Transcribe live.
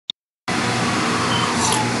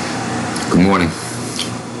Good morning.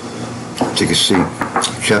 Take a seat.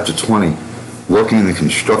 Chapter 20, Working in the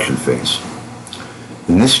Construction Phase.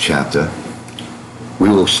 In this chapter, we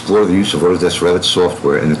will explore the use of Autodesk Revit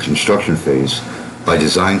software in the construction phase by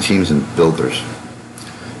design teams and builders.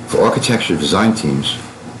 For architecture design teams,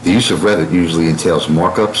 the use of Revit usually entails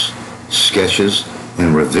markups, sketches,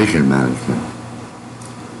 and revision management.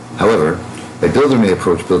 However, a builder may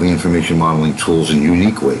approach building information modeling tools in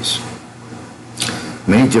unique ways.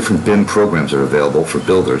 Many different BIM programs are available for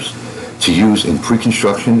builders to use in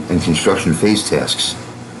pre-construction and construction phase tasks.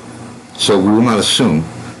 So we will not assume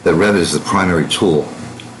that Revit is the primary tool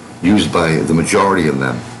used by the majority of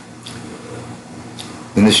them.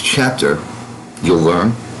 In this chapter, you'll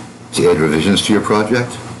learn to add revisions to your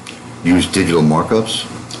project, use digital markups,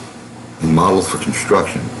 and model for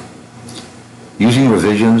construction. Using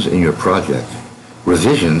revisions in your project,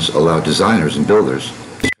 revisions allow designers and builders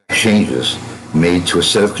to make changes made to a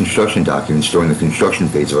set of construction documents during the construction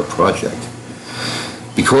phase of a project.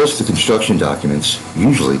 Because the construction documents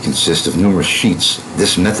usually consist of numerous sheets,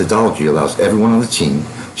 this methodology allows everyone on the team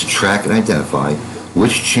to track and identify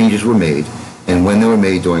which changes were made and when they were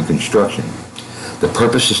made during construction. The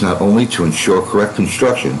purpose is not only to ensure correct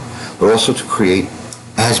construction, but also to create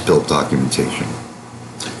as-built documentation,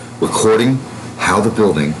 recording how the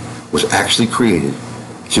building was actually created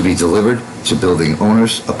to be delivered to building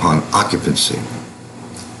owners upon occupancy.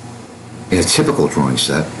 In a typical drawing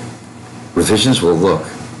set, revisions will look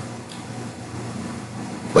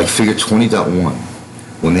like Figure 20.1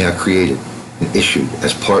 when they are created and issued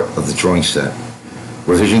as part of the drawing set.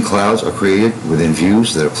 Revision clouds are created within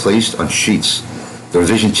views that are placed on sheets. The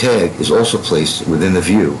revision tag is also placed within the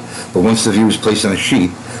view, but once the view is placed on a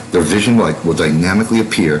sheet, the revision light will dynamically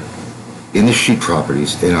appear in the sheet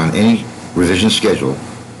properties and on any revision schedule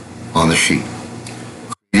on the sheet,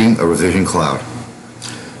 creating a revision cloud.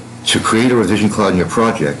 To create a revision cloud in your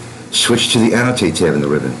project, switch to the Annotate tab in the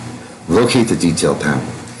ribbon, locate the Detail panel,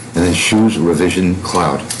 and then choose Revision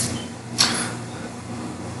Cloud.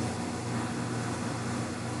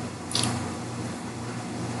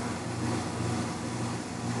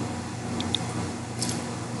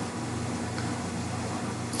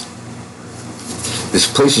 This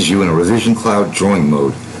places you in a revision cloud drawing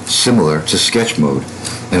mode similar to sketch mode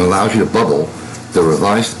and allows you to bubble the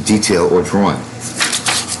revised detail or drawing.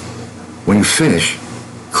 When you finish,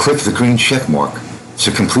 click the green check mark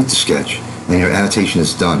to complete the sketch and your annotation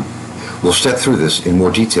is done. We'll step through this in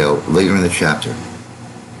more detail later in the chapter.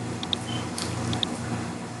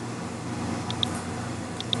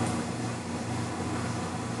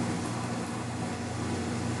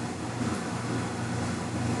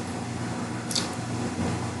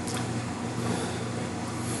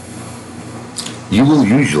 You will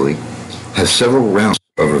usually have several rounds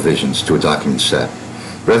of revisions to a document set.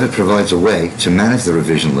 Revit provides a way to manage the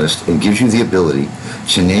revision list and gives you the ability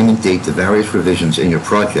to name and date the various revisions in your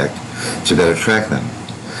project to better track them.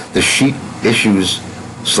 The Sheet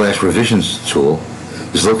Issues/Revisions tool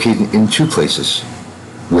is located in two places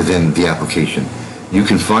within the application. You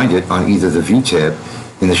can find it on either the View tab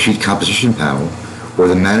in the Sheet Composition panel or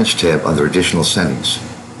the Manage tab under Additional Settings.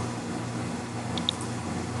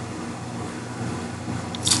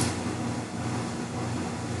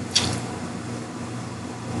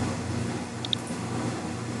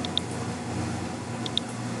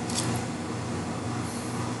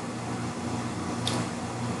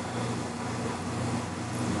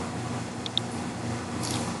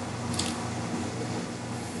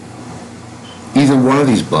 Either one of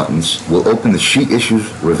these buttons will open the Sheet Issues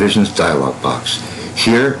Revisions dialog box.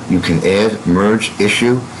 Here you can add, merge,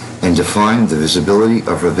 issue, and define the visibility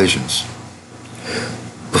of revisions.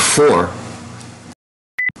 Before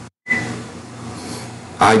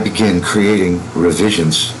I begin creating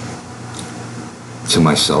revisions to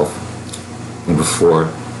myself, and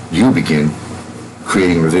before you begin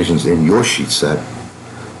creating revisions in your sheet set,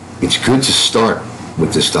 it's good to start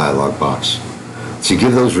with this dialog box to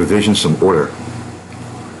give those revisions some order.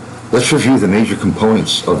 Let's review the major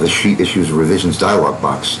components of the Sheet Issues Revisions dialog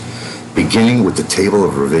box, beginning with the table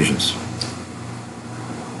of revisions.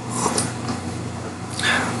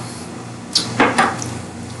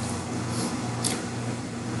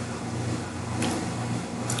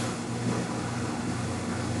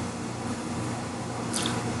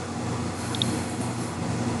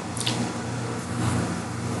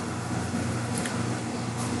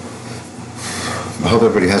 I hope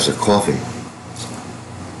everybody has their coffee.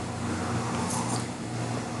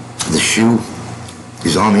 The shoe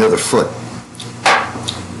is on the other foot.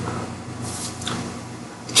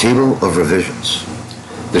 Table of revisions.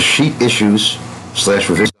 The Sheet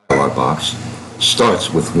Issues/Revisions dialog box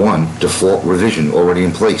starts with one default revision already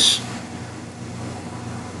in place.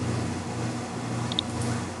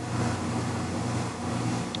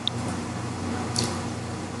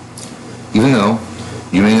 Even though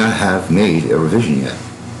you may not have made a revision yet,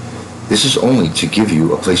 this is only to give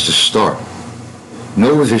you a place to start.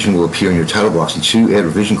 No revision will appear in your title blocks until you add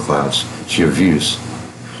revision clouds to your views.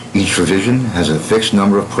 Each revision has a fixed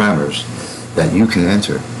number of parameters that you can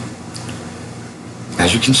enter.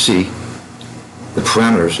 As you can see, the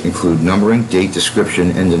parameters include numbering, date,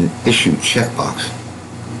 description, and an issued checkbox.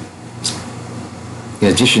 In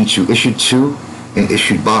addition to issued to and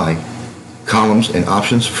issued by, columns and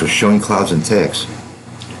options for showing clouds and tags.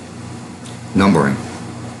 Numbering.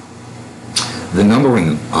 The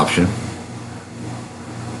numbering option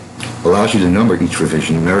allows you to number each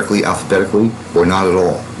revision numerically, alphabetically, or not at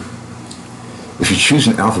all. If you choose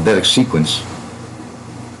an alphabetic sequence,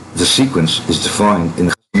 the sequence is defined in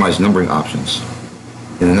the customized numbering options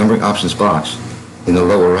in the numbering options box in the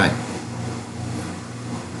lower right.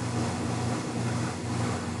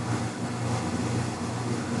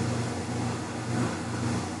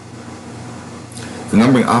 The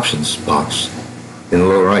numbering options box in the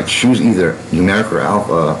lower right, choose either numeric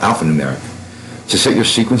or alphanumeric to set your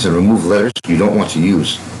sequence and remove letters you don't want to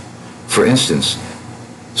use. For instance,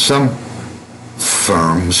 some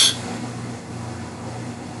firms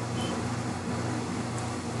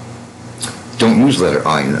don't use letter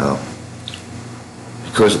I and O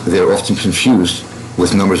because they're often confused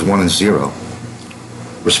with numbers 1 and 0,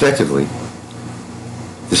 respectively.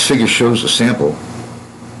 This figure shows a sample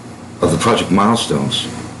of the project milestones.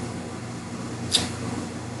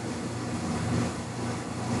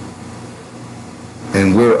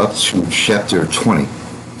 And we're up to chapter 20.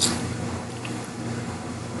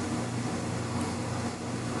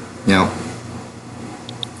 Now,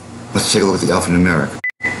 let's take a look at the alphanumeric.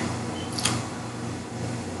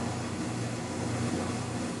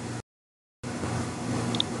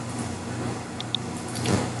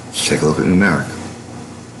 Let's take a look at numeric.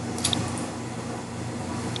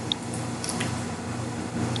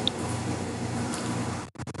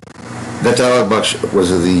 That dialog box was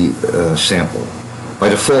the sample. By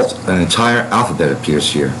default, an entire alphabet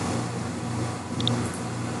appears here.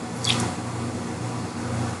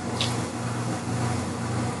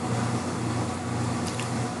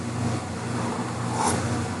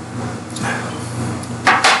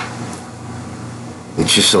 It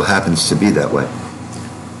just so happens to be that way.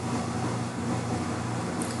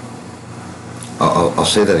 I'll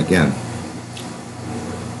say that again.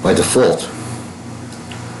 By default,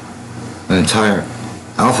 an entire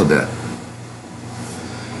alphabet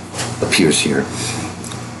appears here.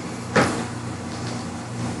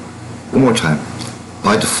 One more time.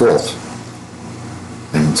 By default,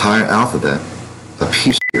 an entire alphabet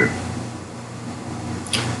appears here.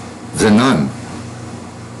 The None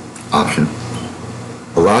option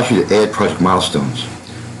allows you to add project milestones,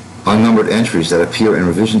 unnumbered entries that appear in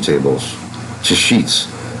revision tables, to sheets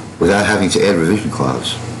without having to add revision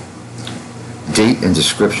clouds. Date and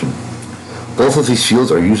description. Both of these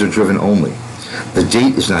fields are user-driven only. The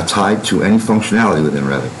date is not tied to any functionality within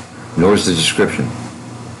Revit, nor is the description.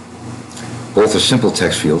 Both are simple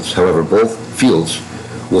text fields. However, both fields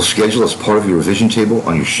will schedule as part of your revision table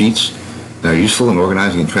on your sheets and are useful in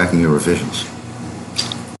organizing and tracking your revisions.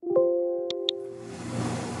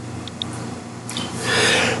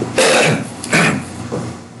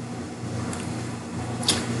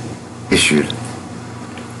 Issued.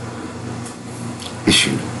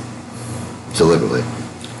 Deliberately.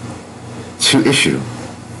 To issue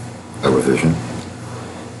a revision,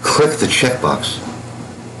 click the checkbox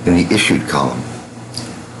in the Issued column.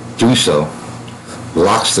 Doing so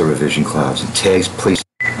locks the revision clouds and tags placed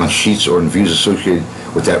on sheets or in views associated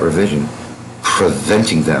with that revision,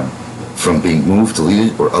 preventing them from being moved,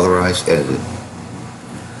 deleted, or otherwise edited.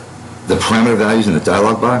 The parameter values in the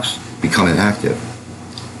dialog box become inactive.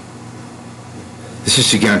 This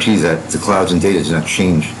is to guarantee that the clouds and data do not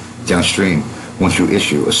change downstream once you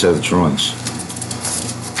issue a set of drawings.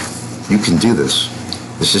 You can do this.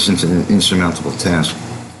 This isn't an insurmountable task.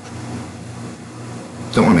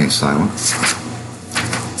 Don't remain silent.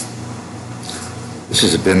 This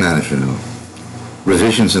is a BIM manager note.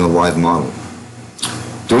 Revisions in a live model.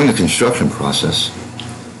 During the construction process,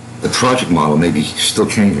 the project model may be still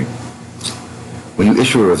changing. When you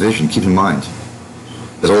issue a revision, keep in mind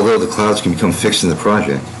that although the clouds can become fixed in the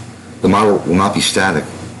project, the model will not be static.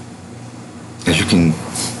 As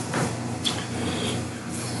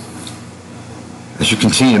you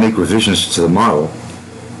continue to make revisions to the model,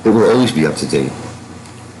 it will always be up to date.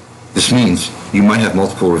 This means you might have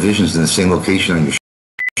multiple revisions in the same location on your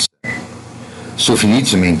sheet. So if you need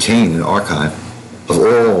to maintain an archive of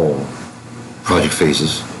all project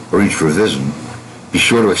phases or each revision, be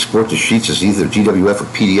sure to export the sheets as either GWF or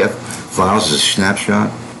PDF files as a snapshot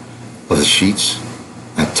of the sheets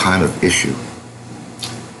at time of issue.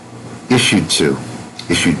 Issued to,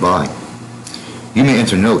 issued by. You may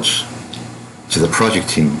enter notes to the project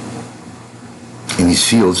team in these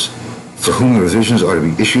fields for whom the revisions are to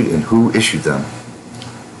be issued and who issued them.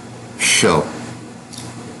 Show.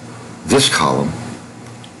 This column,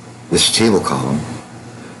 this table column,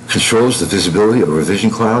 controls the visibility of revision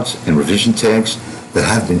clouds and revision tags that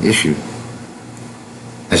have been issued.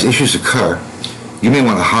 As issues occur, you may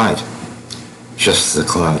want to hide just the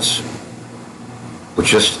clouds, or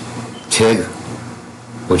just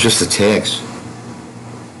the tags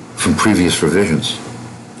from previous revisions.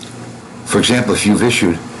 For example, if you've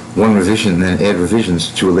issued one revision and then add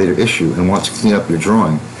revisions to a later issue and want to clean up your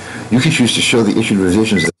drawing, you can choose to show the issued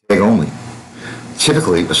revisions as a tag only.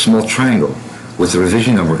 Typically, a small triangle with the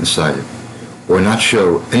revision number inside it, or not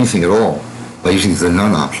show anything at all by using the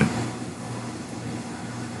None option.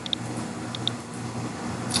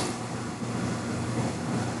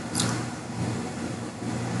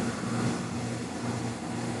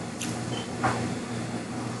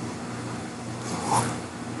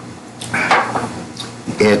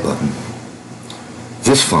 The Add button.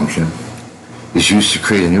 This function is used to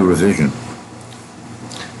create a new revision.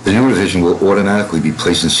 The new revision will automatically be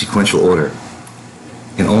placed in sequential order,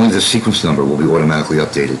 and only the sequence number will be automatically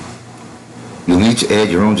updated. You'll need to add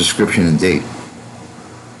your own description and date.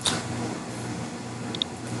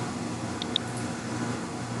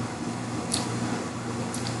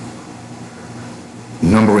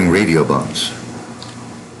 Numbering radio buttons.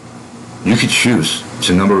 You could choose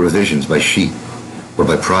to number revisions by sheet or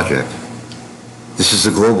by project. This is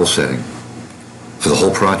the global setting for the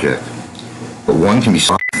whole project, but one can be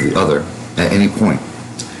swapped to the other at any point.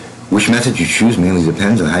 Which method you choose mainly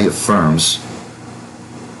depends on how your firm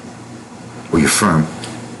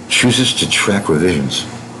chooses to track revisions.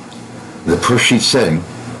 The per sheet setting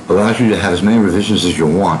allows you to have as many revisions as you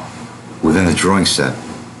want within the drawing set,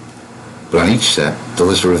 but on each set, the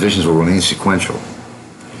list of revisions will remain sequential.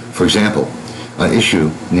 For example, an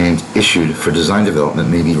issue named Issued for Design Development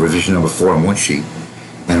may be revision number 4 on one sheet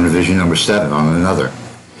and revision number 7 on another.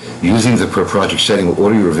 Using the per project setting will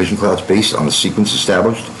order your revision clouds based on the sequence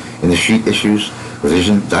established in the sheet issues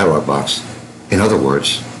revision dialog box. In other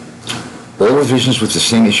words, all revisions with the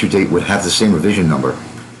same issue date would have the same revision number,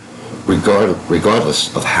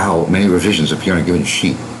 regardless of how many revisions appear on a given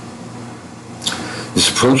sheet. This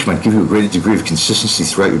approach might give you a greater degree of consistency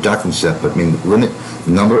throughout your document set, but may limit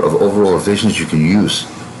the number of overall revisions you can use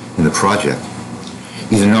in the project.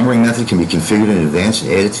 Either numbering method can be configured in advance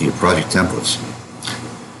and added to your project templates.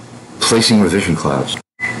 Placing revision clouds.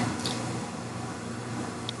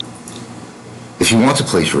 If you want to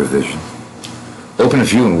place your revision, open a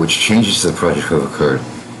view in which changes to the project have occurred,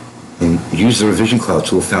 and use the revision cloud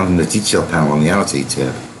tool found in the detail panel on the Annotate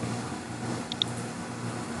tab.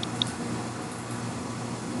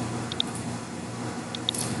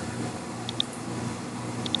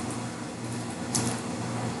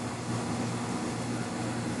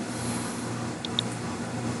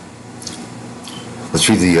 Let's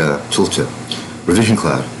read the tooltip. Revision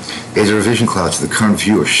cloud. Add a revision cloud to the current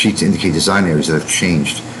view or sheet to indicate design areas that have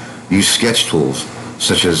changed. Use sketch tools,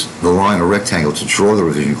 such as the line or rectangle, to draw the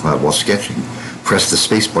revision cloud while sketching. Press the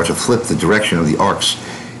spacebar to flip the direction of the arcs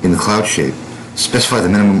in the cloud shape. Specify the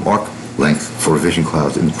minimum arc length for revision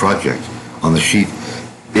clouds in the project on the sheet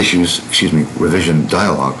revision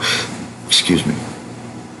dialog.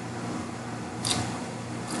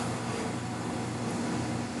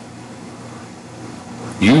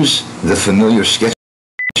 Use the familiar sketch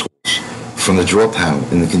tools from the Draw panel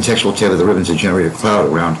in the contextual tab of the ribbon to generate a cloud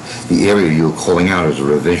around the area you are calling out as a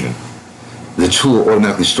revision. The tool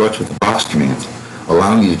automatically starts with the box command,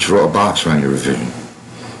 allowing you to draw a box around your revision.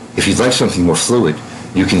 If you'd like something more fluid,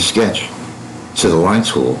 you can sketch to the Line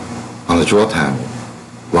tool on the Draw panel.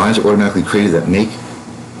 Lines are automatically created that make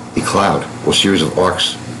a cloud or series of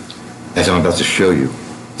arcs, as I'm about to show you.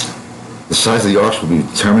 The size of the arcs will be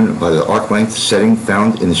determined by the arc length setting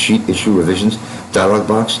found in the Sheet Issue Revisions dialog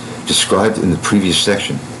box described in the previous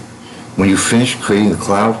section. When you finish creating the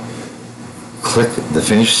cloud, click the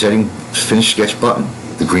Finish Sketch button,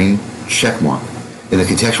 the green check mark, in the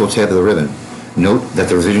contextual tab of the ribbon. Note that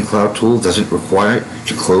the Revision Cloud tool doesn't require it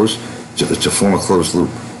to form a closed loop.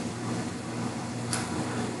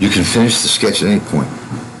 You can finish the sketch at any point.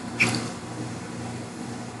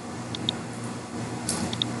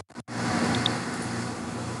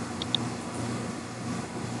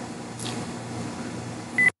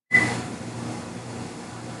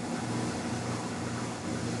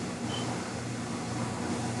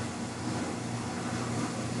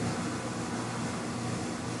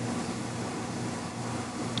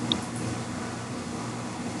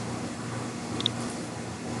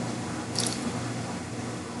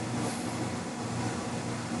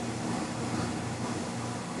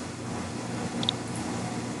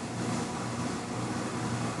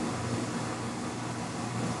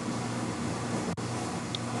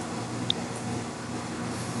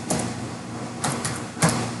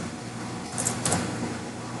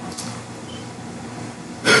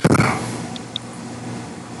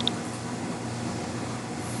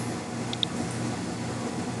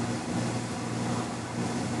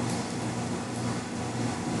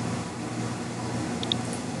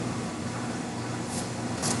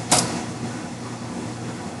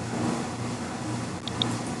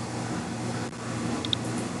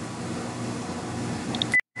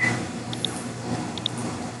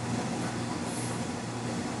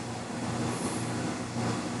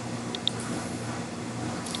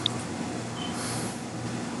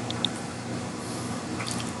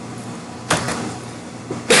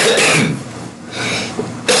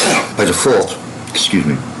 By default,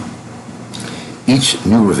 each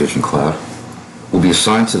new revision cloud will be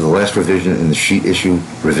assigned to the last revision in the Sheet Issue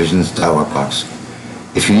Revisions dialog box.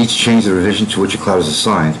 If you need to change the revision to which a cloud is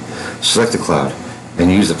assigned, select the cloud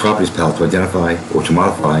and use the Properties palette to identify or to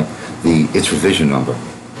modify its revision number.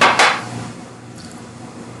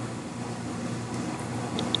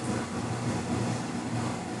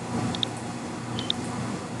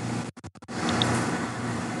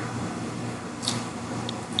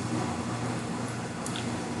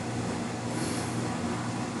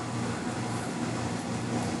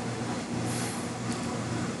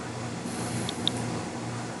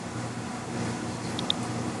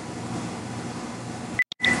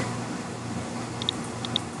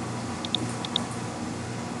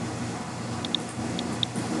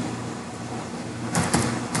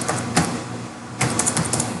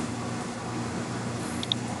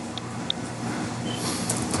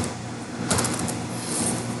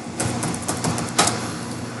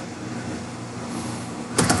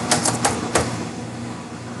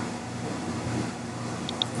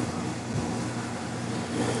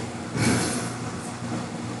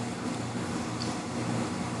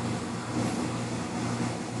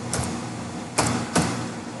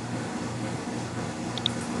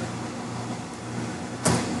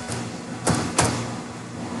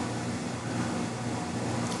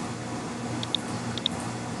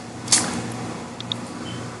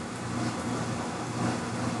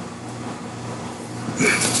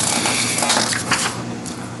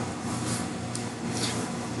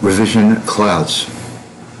 Revision clouds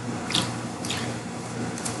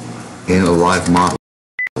in a live model.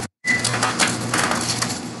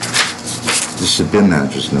 This is a BIM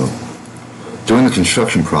manager's note. During the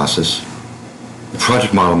construction process, the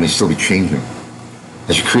project model may still be changing.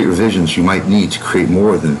 As you create revisions, you might need to create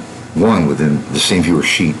more than one within the same view or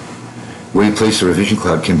sheet. Where you place the revision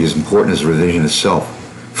cloud can be as important as the revision itself.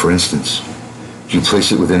 For instance, do you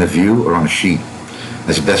place it within a view or on a sheet?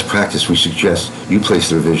 As a best practice, we suggest you place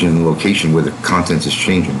the revision in the location where the content is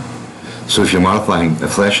changing. So if you're modifying a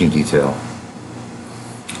flashing detail,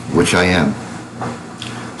 which I am,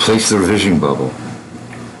 place the revision bubble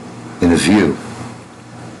in a view.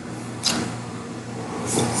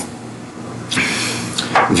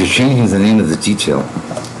 If you're changing the name of the detail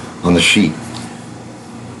on the sheet,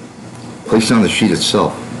 place it on the sheet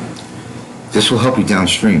itself. This will help you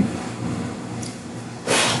downstream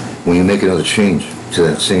when you make another change to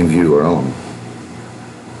that same view or element.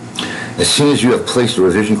 As soon as you have placed a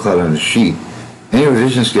revision cloud on the sheet, any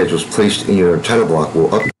revision schedules placed in your title block will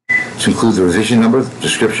update to include the revision number,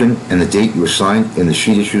 description, and the date you assigned in the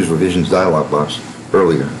Sheet Issues Revisions dialog box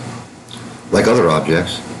earlier. Like other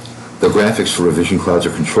objects, the graphics for revision clouds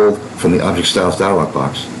are controlled from the Object Styles dialog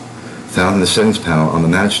box, found in the Settings panel on the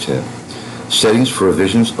Manage tab. Settings for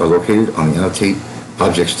revisions are located on the Annotate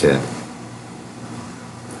Objects tab.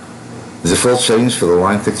 The default settings for the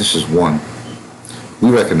line thickness is 1.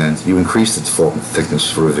 We recommend you increase the default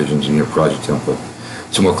thickness for revisions in your project template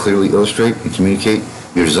to more clearly illustrate and communicate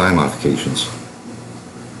your design modifications.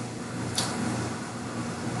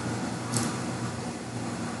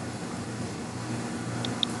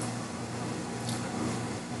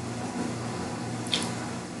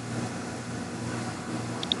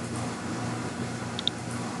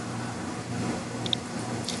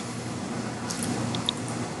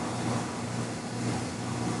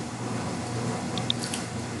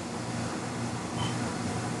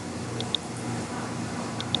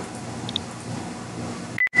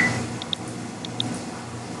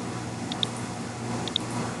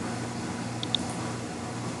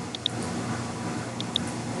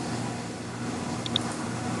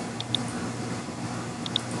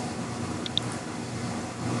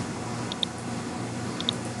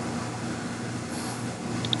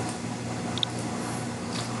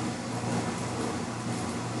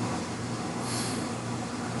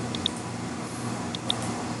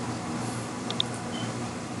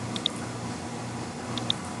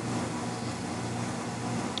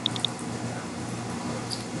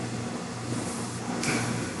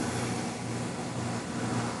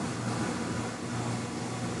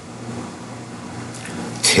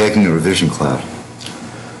 Tagging a revision cloud.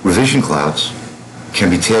 Revision clouds can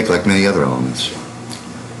be tagged like many other elements.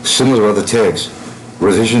 Similar to other tags,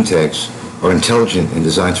 revision tags are intelligent and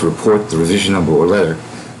designed to report the revision number or letter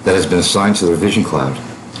that has been assigned to the revision cloud.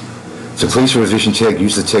 To place a revision tag,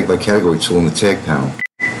 use the Tag by Category tool in the Tag panel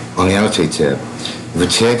on the Annotate tab. If a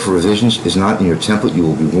tag for revisions is not in your template, you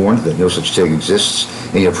will be warned that no such tag exists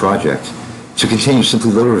in your project. To continue,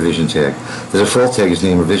 simply load a revision tag. The default tag is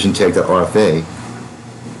named revision tag.rfa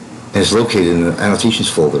and is located in the Annotations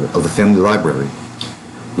folder of the Family Library.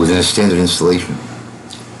 within a standard installation.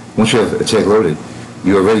 Once you have a tag loaded,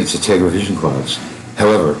 you are ready to tag revision clouds.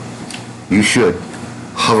 However, you should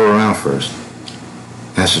hover around first,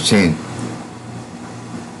 ascertain,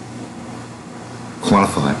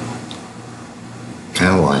 quantify,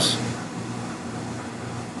 analyze,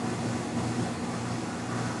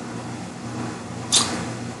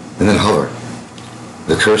 and then hover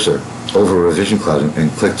the cursor over a revision cloud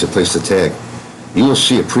and click to place the tag. You will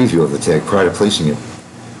see a preview of the tag prior to placing it.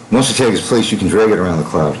 Once the tag is placed, you can drag it around the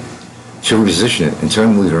cloud. To reposition it and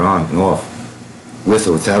turn the leader on and off, with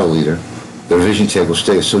or without a leader, the revision tag will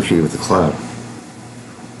stay associated with the cloud.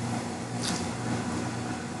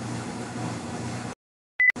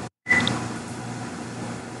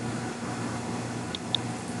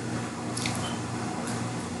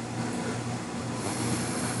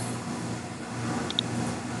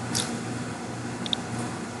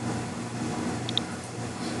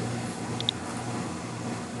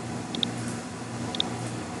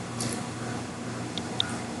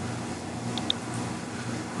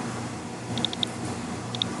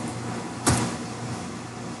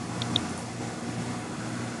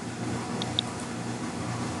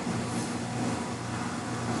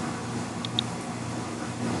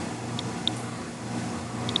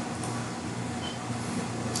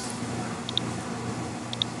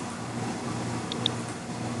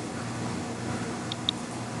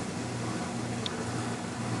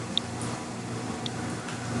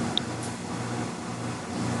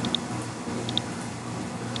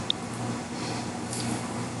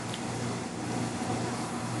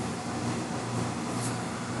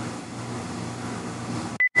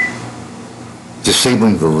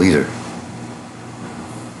 Disabling the leader.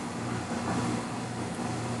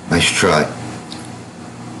 Nice try.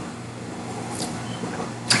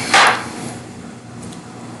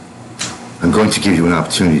 I'm going to give you an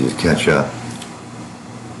opportunity to catch up.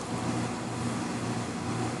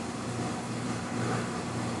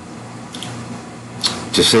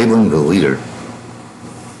 Disabling the leader.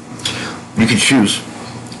 You can choose.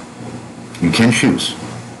 You can choose.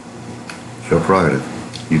 Show prerogative.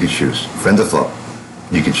 You can choose. Friend or foe.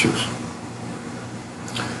 You can choose.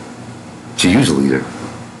 To use a leader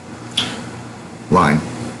line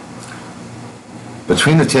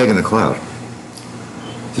between the tag and the cloud,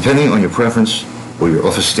 depending on your preference or your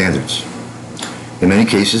office standards. In many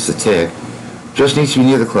cases, the tag just needs to be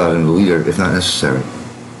near the cloud and the leader if not necessary.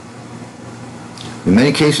 In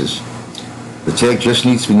many cases, the tag just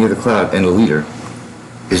needs to be near the cloud and the leader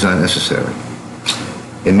is not necessary.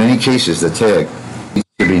 In many cases, the tag needs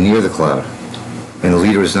to be near the cloud and the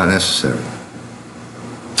leader is not necessary.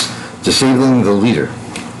 Disabling the leader.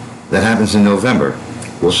 That happens in November.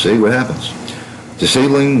 We'll see what happens.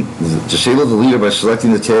 Disable the leader by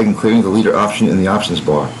selecting the tag and clearing the leader option in the options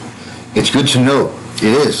bar. It's good to note.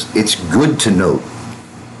 It is. It's good to note.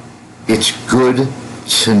 It's good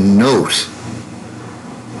to note.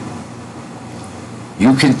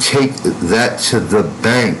 You can take that to the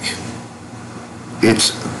bank.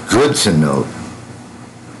 It's good to note.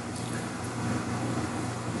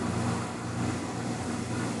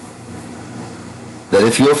 That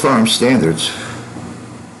if your firm's standards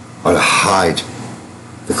are to hide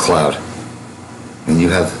the cloud and you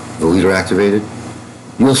have the leader activated,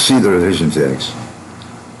 you'll see the revision tags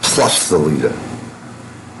plus the leader,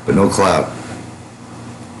 but no cloud.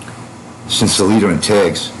 Since the leader and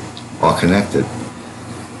tags are connected,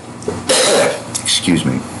 excuse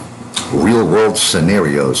me, real world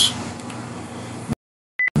scenarios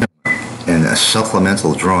and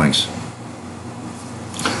supplemental drawings.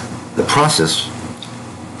 The process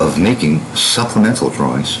of making supplemental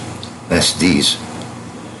drawings, SDs,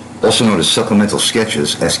 also known as supplemental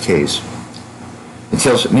sketches, SKs,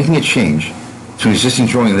 entails making a change to an existing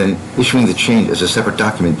drawing and then issuing the change as a separate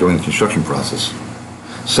document during the construction process.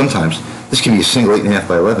 Sometimes this can be a single 8.5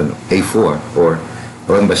 by 11 A4 or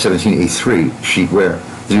 11 by 17 A3 sheet where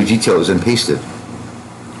the new detail is then pasted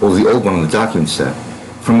over the old one on the document set.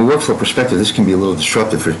 From a workflow perspective, this can be a little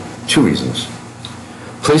disruptive for two reasons.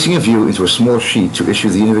 Placing a view into a small sheet to issue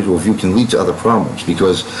the individual view can lead to other problems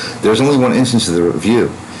because there's only one instance of the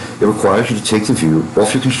view. It requires you to take the view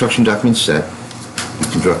off your construction document set,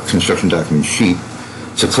 construction document sheet,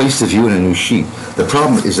 to place the view in a new sheet. The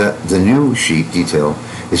problem is that the new sheet detail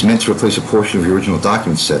is meant to replace a portion of your original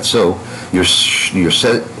document set, so your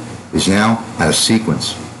set is now out of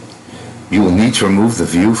sequence. You will need to remove the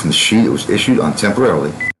view from the sheet it was issued on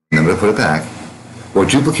temporarily, and then put it back, or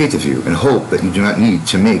duplicate the view and hope that you do not need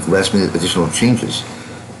to make last-minute additional changes.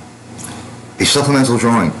 A supplemental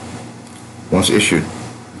drawing, once issued,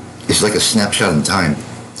 is like a snapshot in time.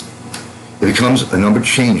 It becomes a numbered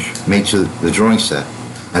change made to the drawing set,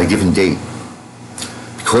 at a given date.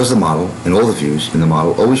 Because the model and all the views in the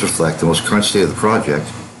model always reflect the most current state of the project,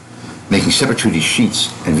 making separate 2D sheets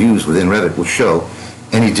and views within Revit will show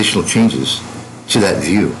any additional changes to that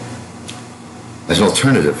view. As an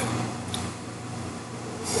alternative,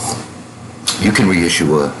 you can reissue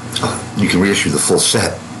the full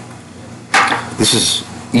set. This is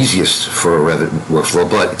easiest for a Revit workflow,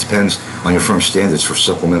 but it depends on your firm's standards for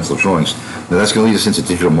supplemental drawings. Now that's going to lead us into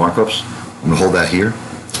digital markups. I'm going to hold that here.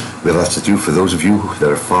 We have lots to do for those of you that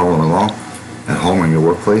are following along at home or in your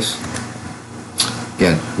workplace.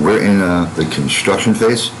 Again, we're in the construction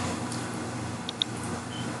phase.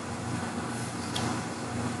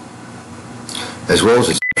 As well as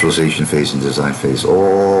the visualization phase and design phase,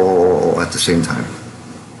 all at the same time.